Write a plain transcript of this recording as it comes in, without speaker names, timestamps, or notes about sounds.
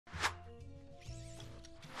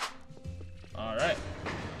Alright.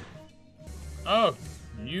 Oh,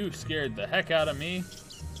 you scared the heck out of me.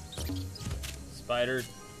 Spider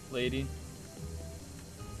lady.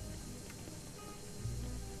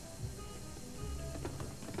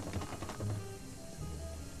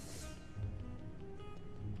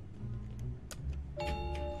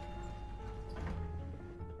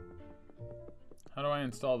 How do I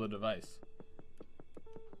install the device?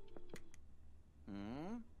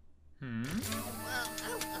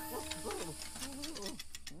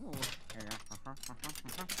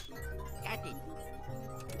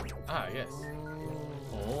 Ah, yes.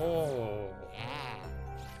 Oh.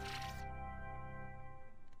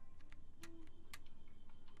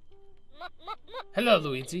 Hello,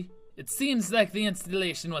 Luigi. It seems like the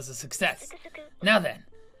installation was a success. Now then,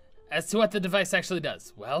 as to what the device actually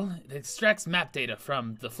does. Well, it extracts map data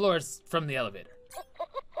from the floors from the elevator.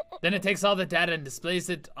 Then it takes all the data and displays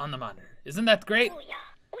it on the monitor. Isn't that great?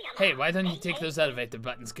 Hey, why don't you take those elevator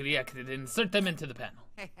buttons connected and insert them into the panel?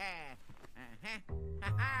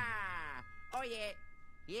 Oh yeah,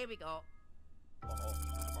 here we go.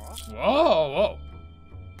 Whoa, whoa.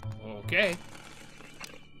 Okay.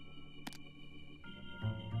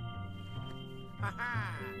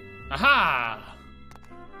 Aha!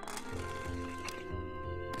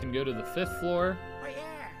 Can go to the 5th floor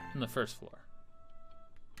and the 1st floor.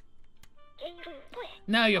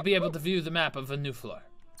 Now you'll be able to view the map of a new floor.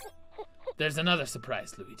 There's another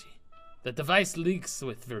surprise, Luigi. The device leaks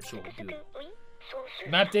with virtual goo.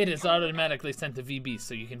 Map data is automatically sent to VB,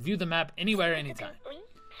 so you can view the map anywhere, anytime.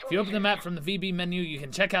 If you open the map from the VB menu, you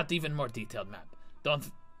can check out the even more detailed map. Don't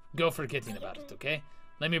go forgetting about it, okay?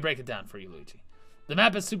 Let me break it down for you, Luigi. The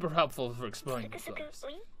map is super helpful for exploring the floors.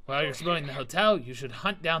 While you're exploring the hotel, you should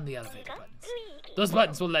hunt down the elevator buttons. Those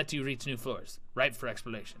buttons will let you reach new floors, ripe for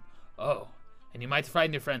exploration. Oh, and you might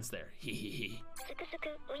find your friends there. Hee.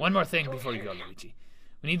 One more thing before you go, Luigi.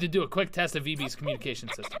 We need to do a quick test of VB's communication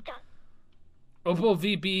system. Open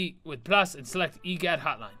VB with plus and select EGAD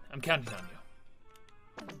hotline. I'm counting on you.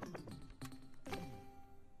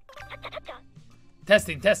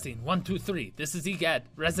 Testing. 1, 2, 3. This is EGAD,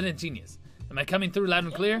 Resident Genius. Am I coming through loud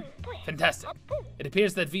and clear? Fantastic. It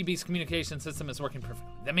appears that VB's communication system is working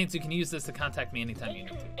perfectly. That means you can use this to contact me anytime you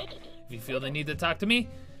need to. If you feel the need to talk to me,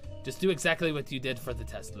 just do exactly what you did for the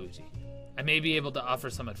test, Luigi. I may be able to offer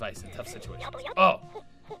some advice in tough situations. Oh,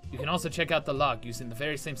 you can also check out the log using the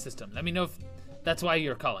very same system. Let me know if that's why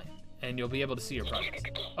you're calling, and you'll be able to see your progress.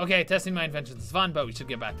 Okay, testing my inventions is fun, but we should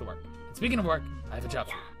get back to work. And speaking of work, I have a job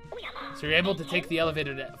for you. So you're able to take the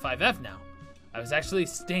elevator to 5F now. I was actually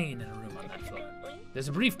staying in a room on that floor. There's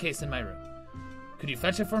a briefcase in my room. Could you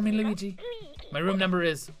fetch it for me, Luigi? My room number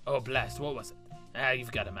is... Oh, blast, what was it? Ah,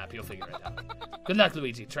 you've got a map, you'll figure it out. Good luck,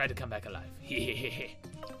 Luigi. Try to come back alive. Hehehe.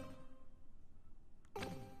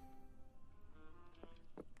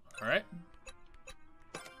 Alright.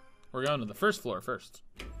 We're going to the 1st floor first.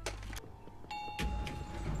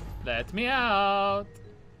 Let me out.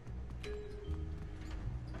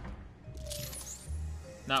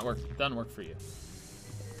 Not work. Doesn't work for you.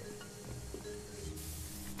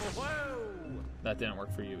 Whoa. That didn't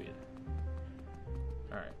work for you either.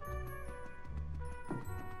 Alright.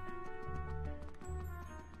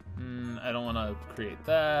 I don't want to create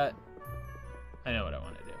that. I know what I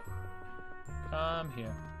want to do. Come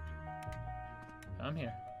here. Come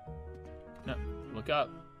here. No, look up.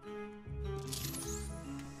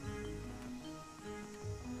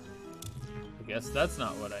 I guess that's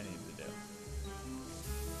not what I need to do.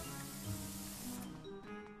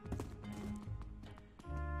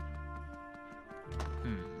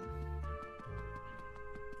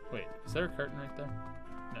 Wait, is there a curtain right there?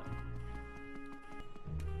 No.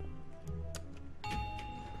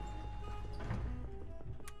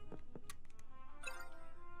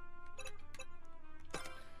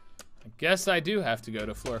 I guess I do have to go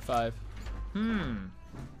to floor 5.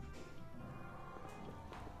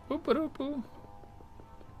 Boop-a-doop-boo.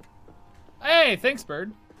 Hey, thanks,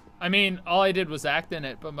 bird. I mean, all I did was act in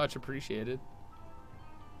it, but much appreciated.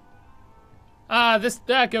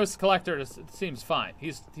 That ghost collector seems fine.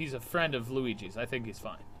 He's a friend of Luigi's. I think he's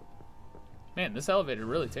fine. Man, this elevator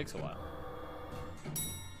really takes a while.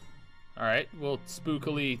 All right, we'll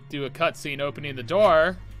spookily do a cutscene opening the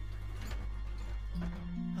door.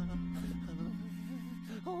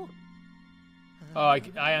 Oh,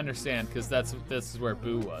 I understand, because this is where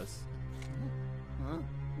Boo was.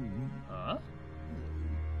 Huh?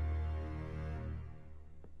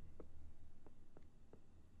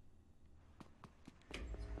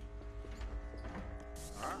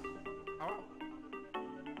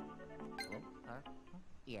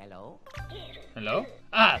 Hello? Hello?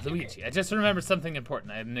 Ah, Luigi, I just remembered something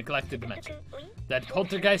important I had neglected to mention. That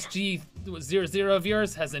Poltergeist G00 of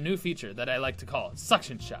yours has a new feature that I like to call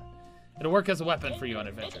Suction Shot. It'll work as a weapon for you on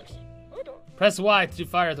adventures. Press Y to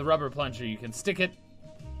fire the rubber plunger. You can stick it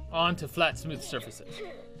onto flat, smooth surfaces.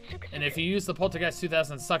 And if you use the Poltergeist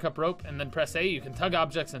 2000 suck-up rope and then press A, you can tug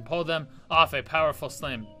objects and pull them off a powerful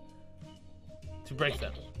slam to break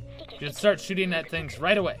them. You can start shooting at things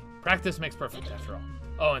right away. Practice makes perfect, after all.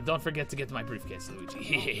 Oh, and don't forget to get to my briefcase,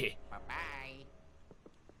 Luigi. Bye-bye.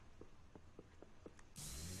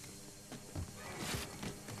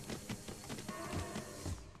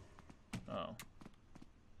 Oh.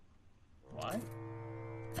 Why?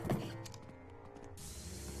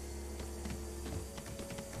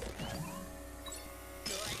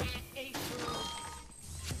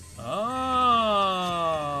 Oh.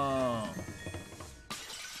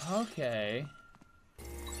 Okay.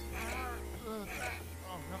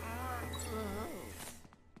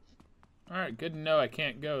 Alright, good to know I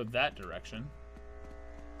can't go that direction.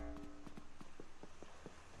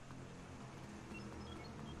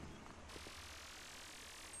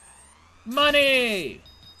 Money!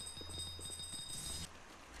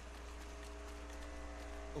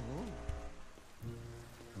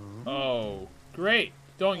 Oh, great.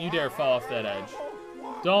 Don't you dare fall off that edge.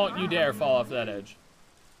 Don't you dare fall off that edge.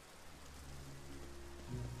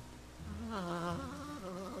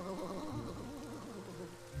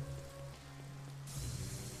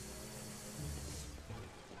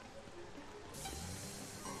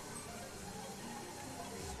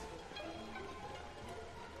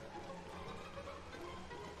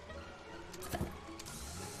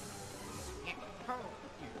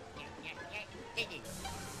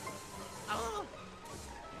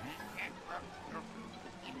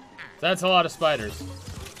 That's a lot of spiders.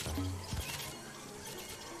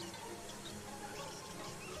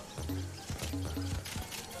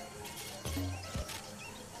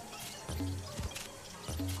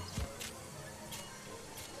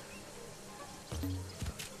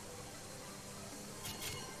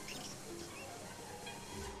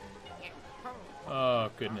 Oh,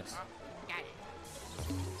 goodness.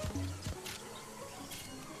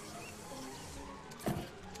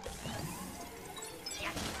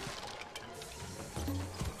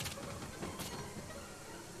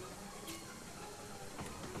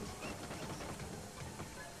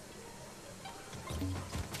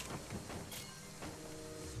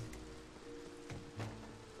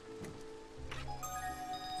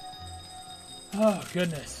 Oh,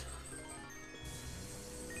 goodness.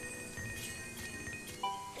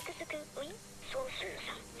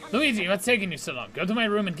 Luigi, what's taking you so long? Go to my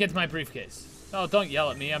room and get my briefcase. Oh, don't yell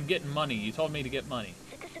at me. I'm getting money. You told me to get money.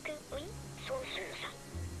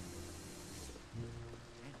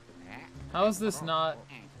 How is this not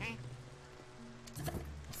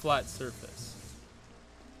a flat surface?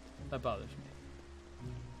 That bothers me.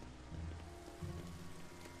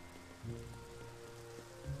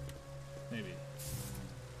 Maybe.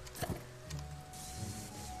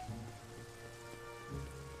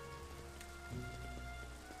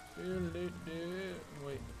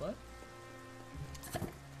 Wait, what?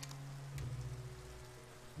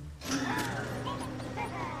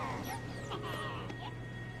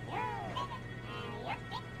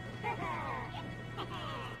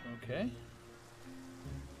 Okay.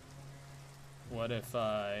 What if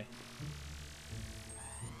I...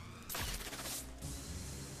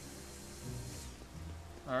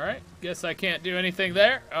 Alright, guess I can't do anything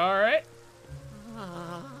there. Alright.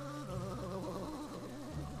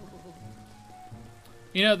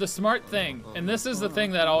 You know, the smart thing, and this is the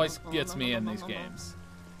thing that always gets me in these games.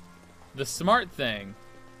 The smart thing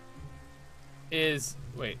is...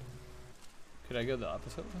 Wait. Could I go the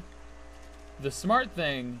opposite way? The smart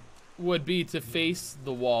thing would be to face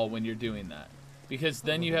the wall when you're doing that. Because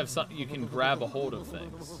then you have something, you can grab a hold of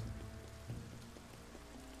things.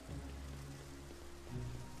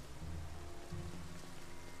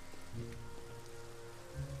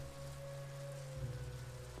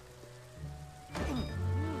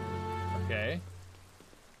 Okay.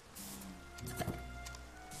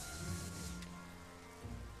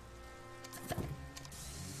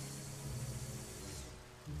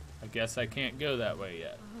 I guess I can't go that way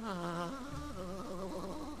yet.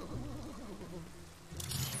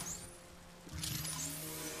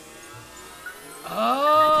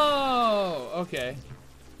 Oh, okay.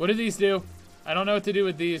 What do these do? I don't know what to do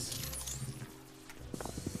with these.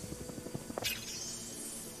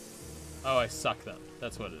 Oh, I suck them.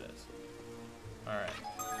 That's what it is. Alright.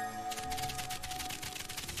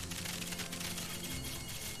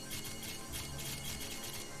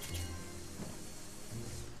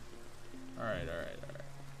 Alright.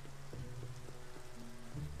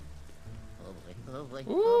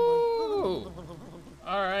 Ooh.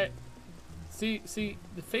 All right. See,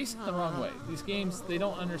 the facing the wrong way. These games, they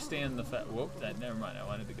don't understand the fact. Whoop, never mind. I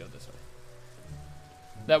wanted to go this way.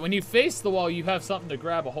 That when you face the wall, you have something to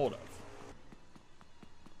grab a hold of.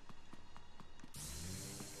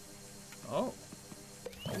 Oh.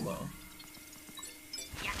 Hello.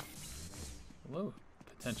 Hello,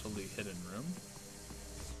 potentially hidden room.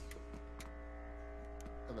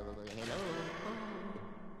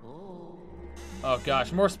 Oh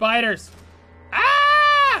gosh, more spiders!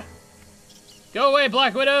 Ah! Go away,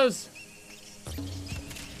 Black Widows!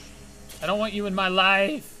 I don't want you in my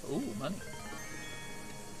life. Ooh, money.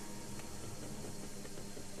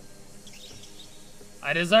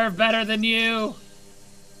 I deserve better than you.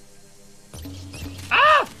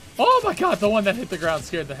 Ah! Oh my god, the one that hit the ground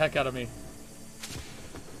scared the heck out of me.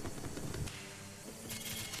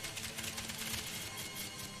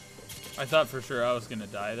 I thought for sure I was gonna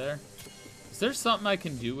die there. Is there something I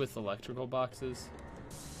can do with electrical boxes?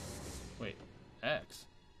 Wait, X.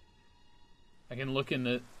 I can look in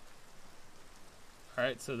the...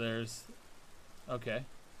 Alright, so there's... Okay.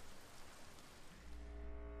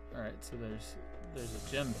 Alright, so there's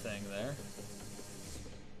a gem thing there.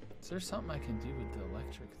 Is there something I can do with the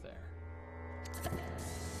electric there?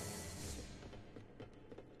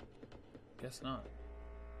 Guess not.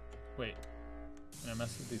 Wait. Can I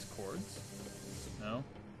mess with these cords? No?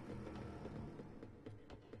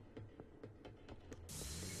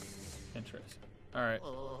 Interesting. Alright.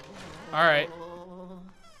 Alright.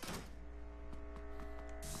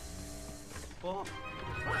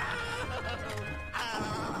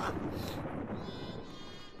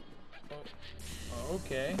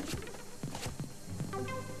 Okay.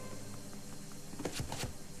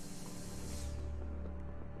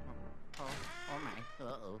 Oh my.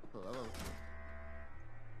 Uh-oh.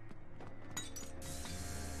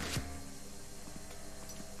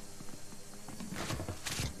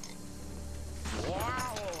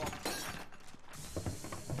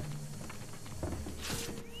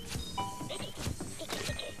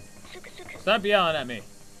 Stop yelling at me.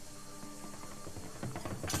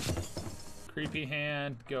 Creepy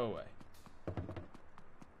hand, go away.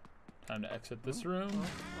 Time to exit this room.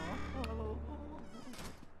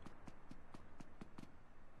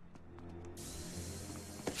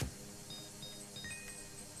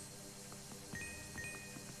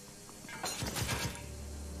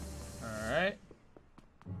 Alright.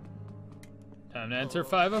 Time to enter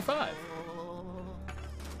 505.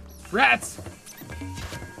 Rats!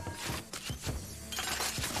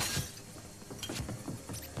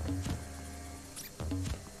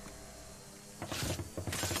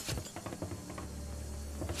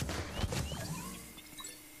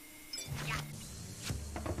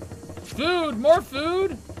 Food! More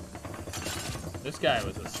food! This guy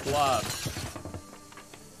was a slob.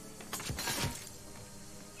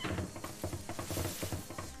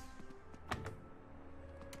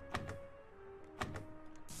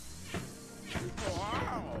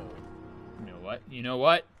 You know what? You know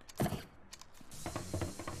what?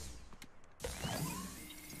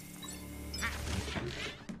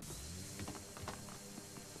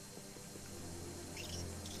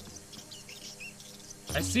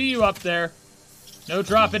 I see you up there. No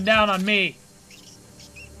dropping down on me.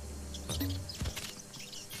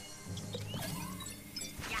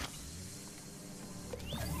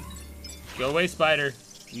 Go away, spider.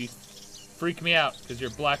 You freak me out because you're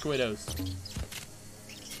Black Widows.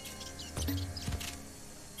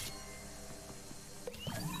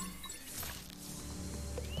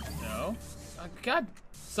 No. Oh, God.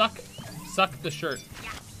 Suck the shirt.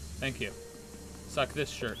 Thank you. Suck this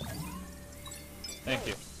shirt. Thank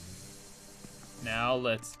you. Now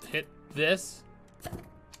let's hit this.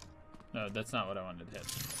 No, that's not what I wanted to hit.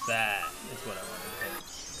 That is what I wanted to hit.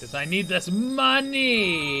 Because I need this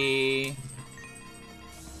money.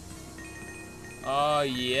 Oh,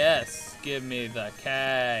 yes. Give me the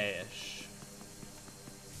cash.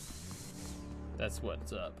 That's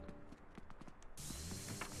what's up.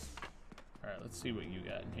 Alright, let's see what you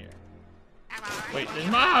got in here. Wait, there's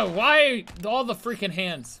my... Why all the freaking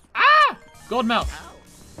hands? Ah! Gold mouse.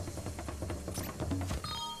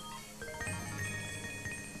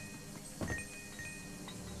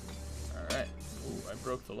 Alright. Ooh, I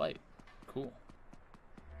broke the light. Cool.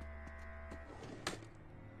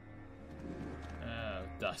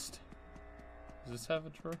 Dust. Does this have a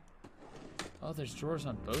drawer? Oh, there's drawers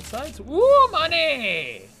on both sides? Ooh,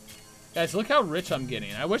 money! Guys, look how rich I'm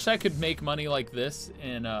getting. I wish I could make money like this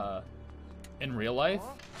in real life.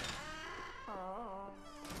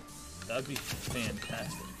 That'd be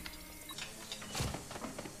fantastic.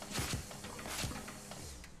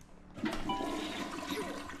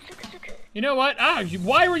 You know what? Ah,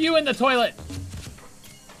 why were you in the toilet?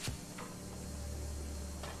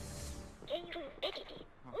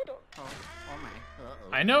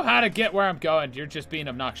 I know how to get where I'm going. You're just being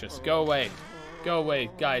obnoxious. Go away. Go away,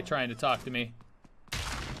 guy trying to talk to me.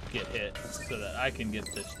 Get hit so that I can get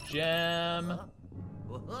this gem.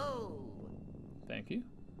 Thank you.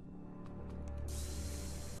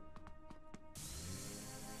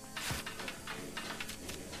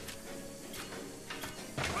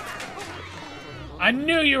 I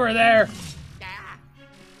knew you were there.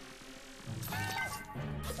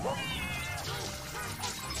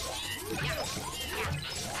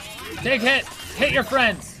 Take hit. Hit your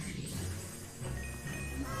friends.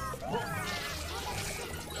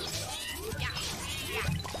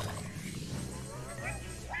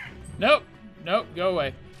 Nope. Nope. Go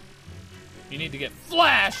away. You need to get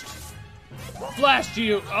flashed. Flashed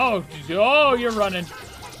you. Oh, you're running.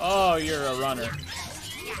 Oh, you're a runner.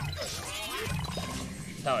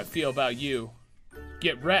 That's how I feel about you.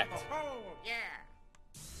 Get wrecked.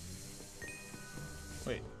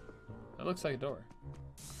 Wait. That looks like a door.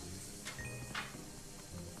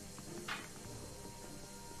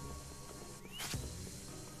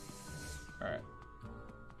 Alright.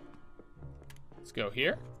 Let's go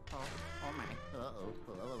here. Oh my.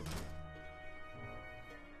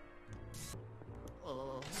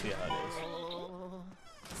 See how it is.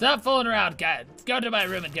 Stop fooling around, guys. Let's go to my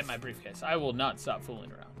room and get my briefcase. I will not stop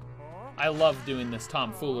fooling around. I love doing this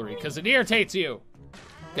tomfoolery because it irritates you.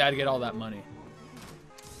 Gotta get all that money.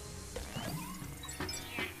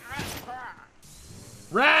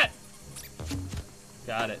 Rat!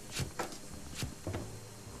 Got it.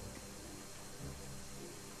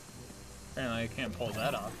 Apparently I can't pull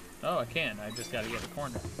that off. Oh, I can. I just gotta get a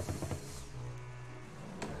corner.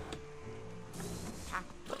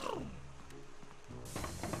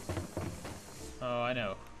 Oh, I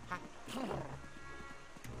know.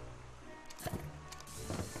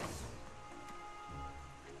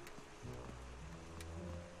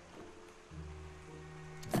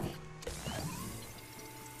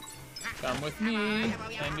 Come with me,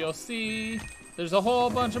 and you'll see there's a whole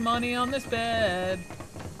bunch of money on this bed.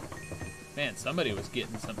 Man, somebody was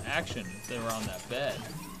getting some action if they were on that bed.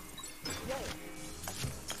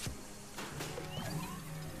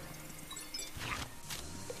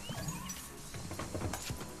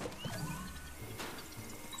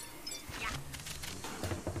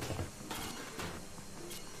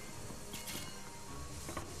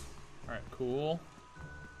 Alright, cool.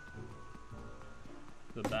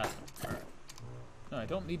 The bathroom. Alright. No, I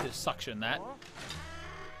don't need to suction that.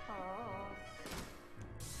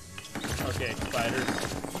 Okay, spider.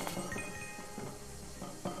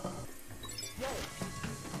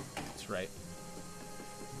 That's right.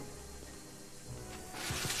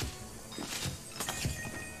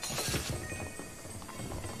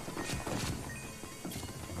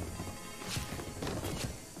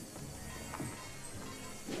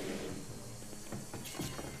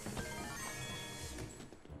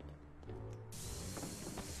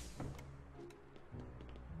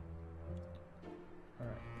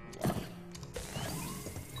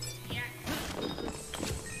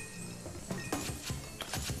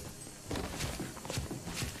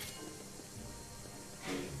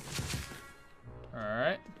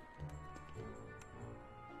 Alright.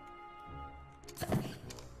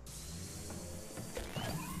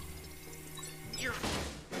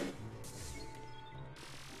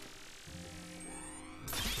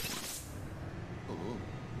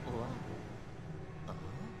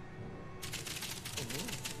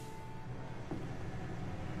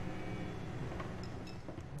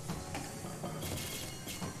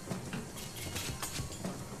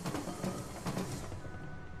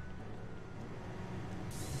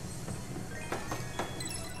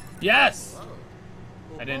 Yes!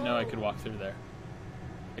 I didn't know I could walk through there.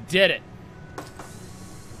 I did it.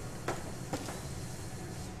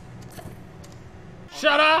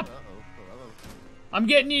 Shut up! I'm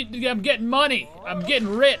getting money. I'm getting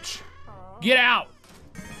rich. Get out.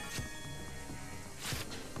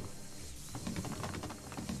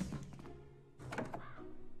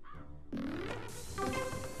 I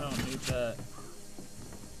don't need that.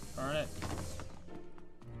 Darn it.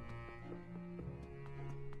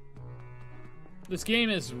 This game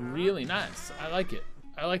is really nice. I like it.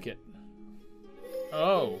 I like it.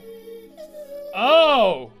 Oh.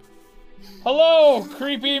 Oh! Hello,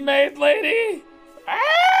 creepy maid lady!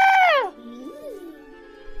 Ah!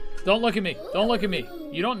 Don't look at me. Don't look at me.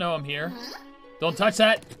 You don't know I'm here. Don't touch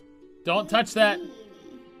that. Don't touch that.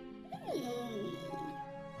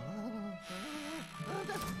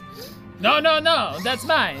 No, no, no. That's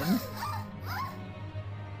mine.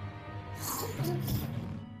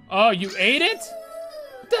 Oh, you ate it?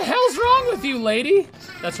 What the hell's wrong with you, lady?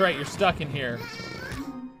 That's right, you're stuck in here.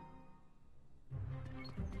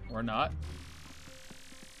 Or not.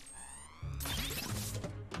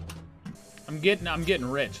 I'm getting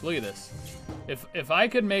rich. Look at this. If I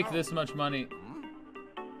could make this much money.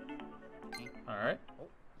 All right.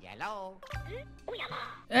 Yellow.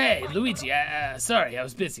 Hey, Luigi. Sorry, I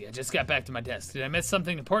was busy. I just got back to my desk. Did I miss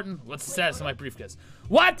something important? What's the status of my briefcase?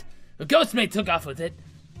 What? A ghost mate took off with it.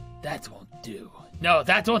 That won't do. No,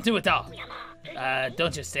 that won't do at all.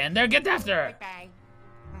 Don't just stand there. Get after her. Bye.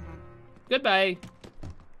 Goodbye.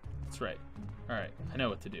 That's right. All right, I know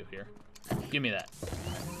what to do here. Give me that.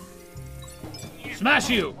 Smash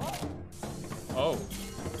you! Oh.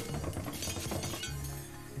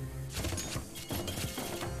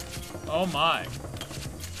 Oh my.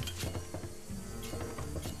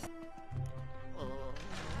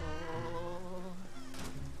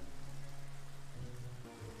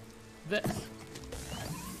 This.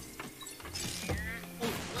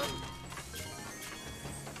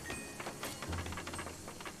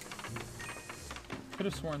 Could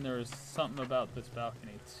have sworn there was something about this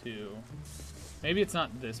balcony too. Maybe it's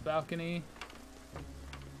not this balcony.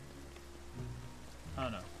 I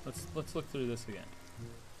don't know. Let's look through this again.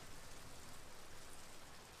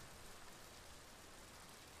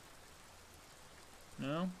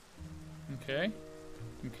 No? Okay.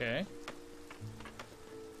 Okay.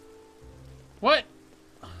 What?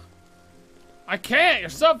 I can't! You're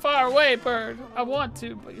so far away, bird! I want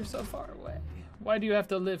to, but you're so far away. Why do you have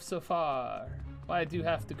to live so far? Why do you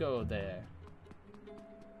have to go there?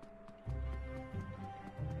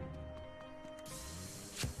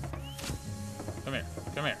 Come here.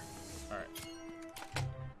 Come here. Alright.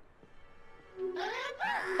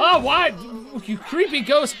 Oh, why? You creepy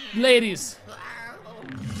ghost ladies.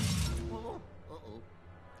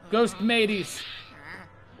 Ghost mateys.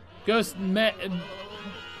 Ghost ma-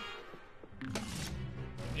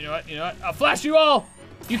 You know what? You know what? I'll flash you all!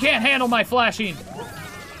 You can't handle my flashing.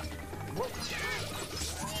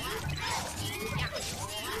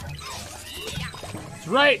 That's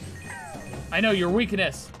right. I know your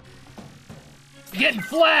weakness. Getting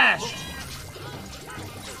flashed!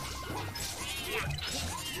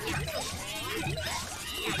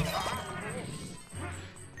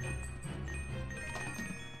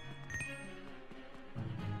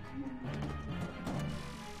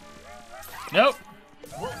 Nope.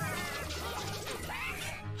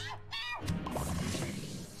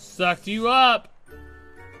 Sucked you up.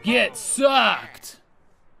 Get sucked.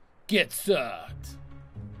 Get sucked.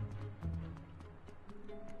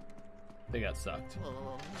 They got sucked.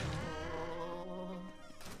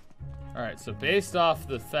 Alright, so based off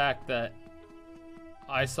the fact that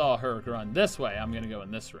I saw her run this way, I'm gonna go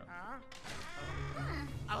in this room.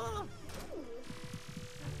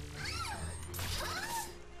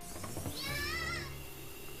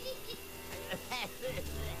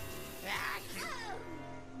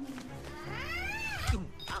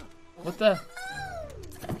 What the?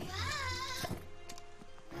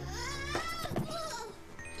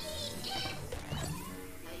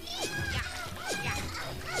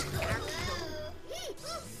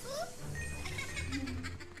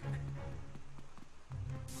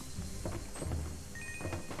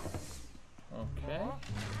 Okay.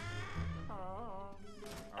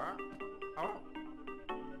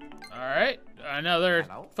 Alright, another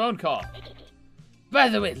phone call. By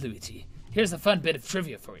the way, Luigi, here's a fun bit of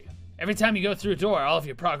trivia for you. Every time you go through a door, all of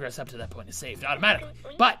your progress up to that point is saved automatically.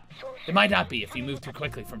 But it might not be if you move too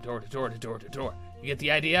quickly from door to door to door to door. You get the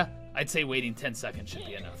idea? I'd say waiting 10 seconds should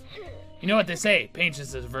be enough. You know what they say,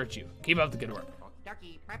 patience is a virtue. Keep up the good work.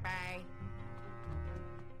 Ducky, bye-bye.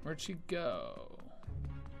 Where'd she go?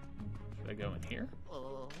 Should I go in here?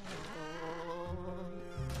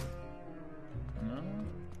 No?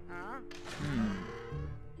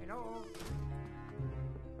 Hello.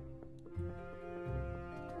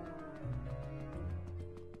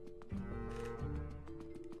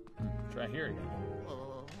 Try here again.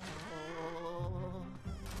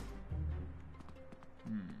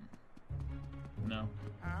 No.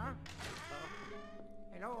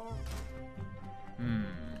 Hello.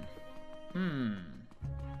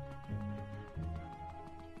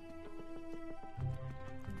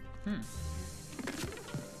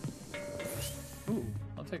 Ooh,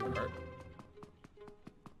 I'll take a heart.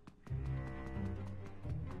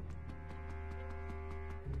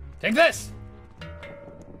 Take this!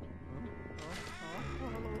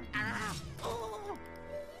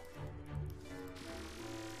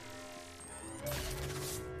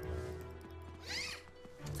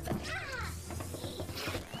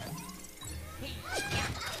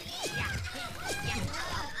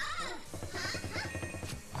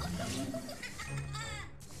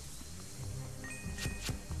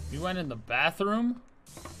 You went in the bathroom?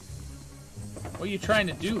 What are you trying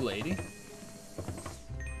to do, lady?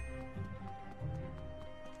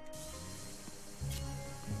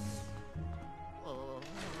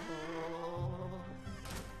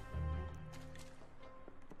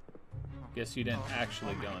 Guess you didn't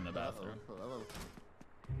actually go in the bathroom.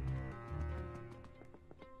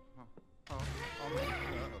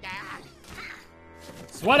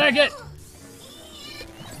 It's what I get!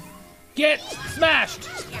 Get smashed!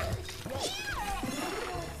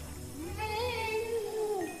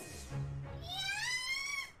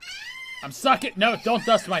 I'm sucking. No, don't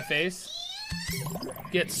dust my face.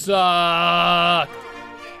 Get sucked!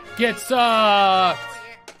 Get sucked!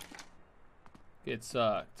 Get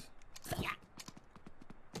sucked.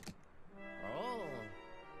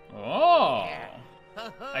 Oh!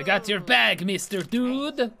 I got your bag, Mr.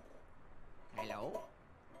 Dude! Hello?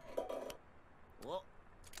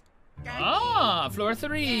 Ah, floor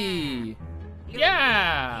 3!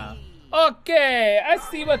 Yeah! Okay, I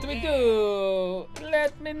see what we do!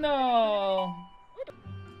 Let me know!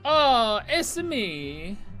 Oh, it's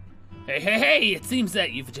me! Hey, it seems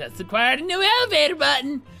that you've just acquired a new elevator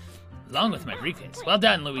button! Along with my briefcase. Well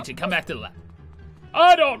done, Luigi, come back to the lab.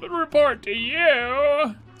 I don't report to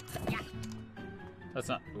you! That's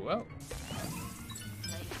not, whoa.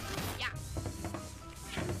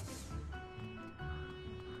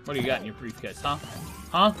 What do you got in your briefcase, huh?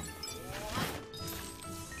 Huh?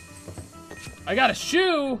 I got a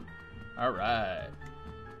shoe! All right.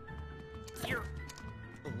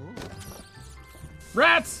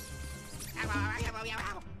 Rats! All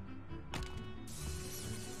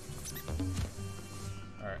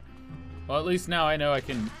right. Well, at least now I know I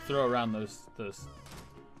can throw around those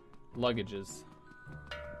luggages.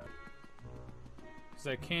 Cause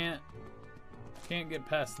I can't get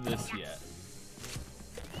past this yet.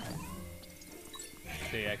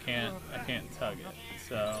 See, I can't tug it.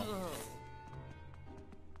 So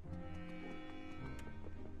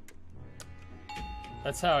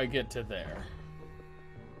that's how I get to there.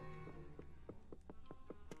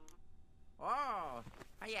 Oh,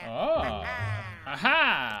 yeah. Oh,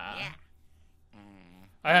 aha!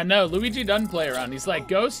 No, Luigi doesn't play around. He's like,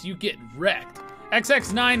 Ghost, you get wrecked.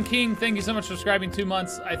 XX9 King, thank you so much for subscribing 2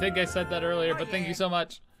 months. I think I said that earlier, but thank you so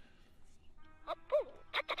much.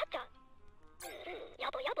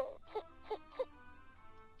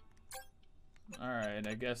 All right,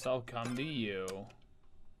 I guess I'll come to you.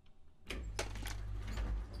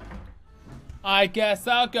 I guess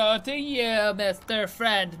I'll go to you, Mr.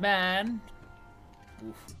 Friend Man.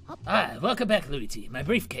 Oof. Ah, welcome back, Luigi. My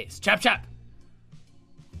briefcase. Chop, chop.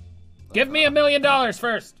 Give me $1 million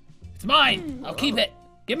first. It's mine. I'll keep it.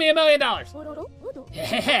 Give me $1 million.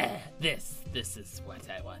 This is what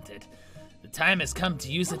I wanted. The time has come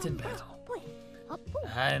to use it in battle.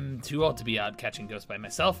 I'm too old to be out catching ghosts by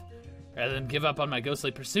myself. Rather than give up on my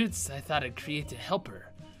ghostly pursuits, I thought I'd create a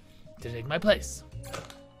helper to take my place.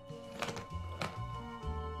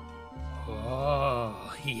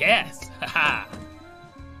 Oh, yes. Haha.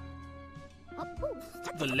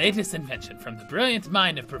 The latest invention from the brilliant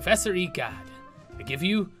mind of Professor Scheid. I give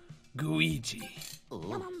you Luigi.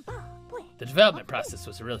 The development process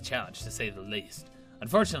was a real challenge, to say the least.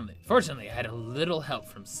 Fortunately, I had a little help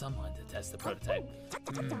from someone to test the prototype.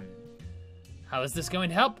 How is this going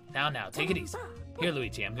to help? Now, take it easy. Here,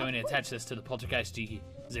 Luigi, I'm going to attach this to the Poltergeist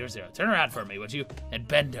G00. Turn around for me, would you? And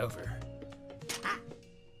bend over.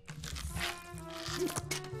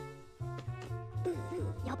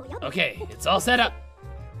 Okay, it's all set up.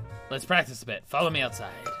 Let's practice a bit. Follow me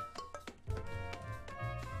outside.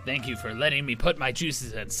 Thank you for letting me put my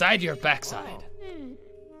juices inside your backside.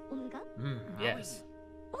 Yes.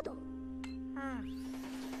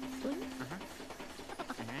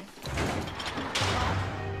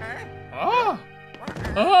 Oh!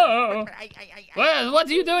 Oh! Well, what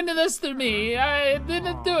are you doing to this to me? I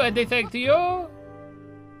didn't do anything to you.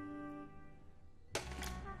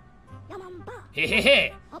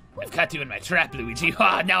 Hey! I've caught you in my trap, Luigi.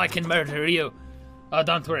 Now I can murder you. Oh,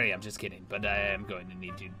 don't worry, I'm just kidding. But I am going to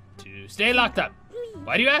need you to stay locked up.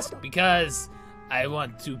 Why do you ask? Because I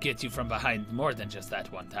want to get you from behind more than just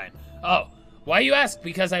that one time. Oh, why you ask?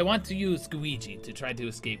 Because I want to use Luigi to try to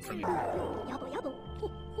escape from you.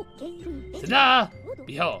 Ta-da!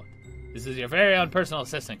 Behold, this is your very own personal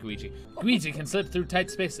assistant, Luigi. Luigi can slip through tight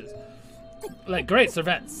spaces. Like great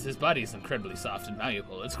servants, his body is incredibly soft and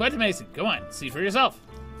malleable. It's quite amazing. Go on, see for yourself.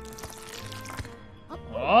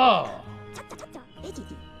 Oh!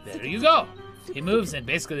 There you go. He moves in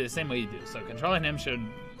basically the same way you do, so controlling him should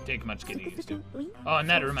take much getting used to. Oh, and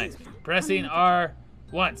that reminds me. Pressing R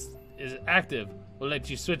once is active will let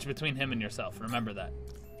you switch between him and yourself. Remember that.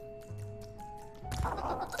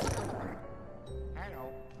 Hello.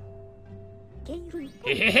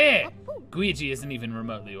 Hehehe! Luigi isn't even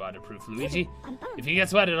remotely waterproof, Luigi. If he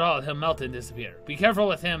gets wet at all, he'll melt and disappear. Be careful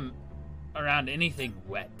with him around anything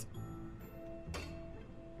wet.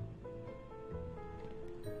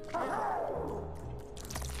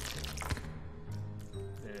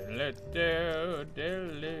 What?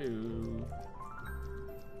 Hello.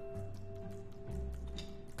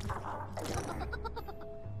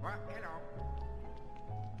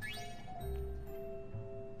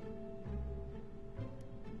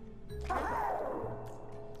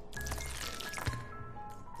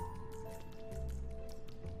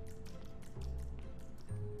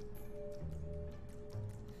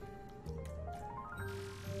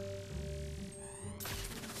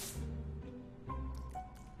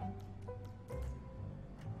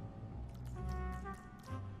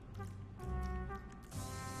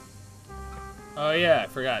 Oh yeah, I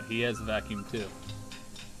forgot. He has a vacuum too.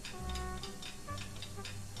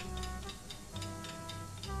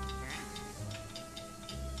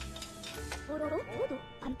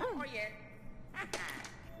 Oh yeah.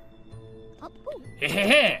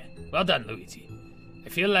 Hehehe! Well done, Luigi. I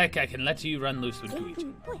feel like I can let you run loose with Luigi.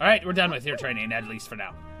 Alright, we're done with your training, at least for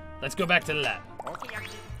now. Let's go back to the lab. Okay.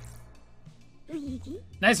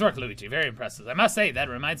 Nice work, Luigi. Very impressive. I must say, that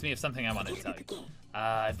reminds me of something I wanted to tell you.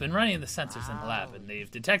 I've been running the sensors in the lab, and they've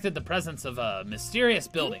detected the presence of a mysterious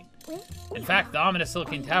building. In fact, the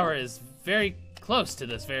ominous-looking tower is very close to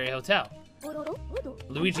this very hotel.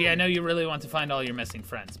 Luigi, I know you really want to find all your missing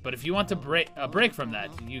friends, but if you want to break from that,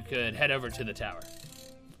 you could head over to the tower.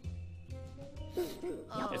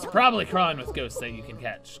 It's probably crawling with ghosts that you can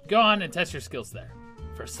catch. Go on and test your skills there.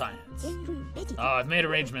 For science. Oh, I've made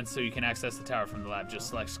arrangements so you can access the tower from the lab. Just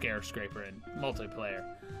select Scare Scraper and multiplayer.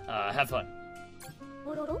 Have fun.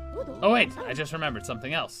 Oh wait, I just remembered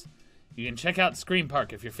something else. You can check out Scream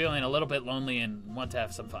Park if you're feeling a little bit lonely and want to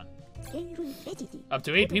have some fun. Up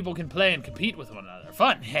to 8 people can play and compete with one another.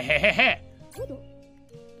 Fun! Hehehehe!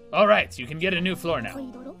 Alright, you can get a new floor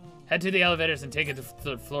now. Head to the elevators and take it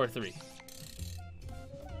to floor 3.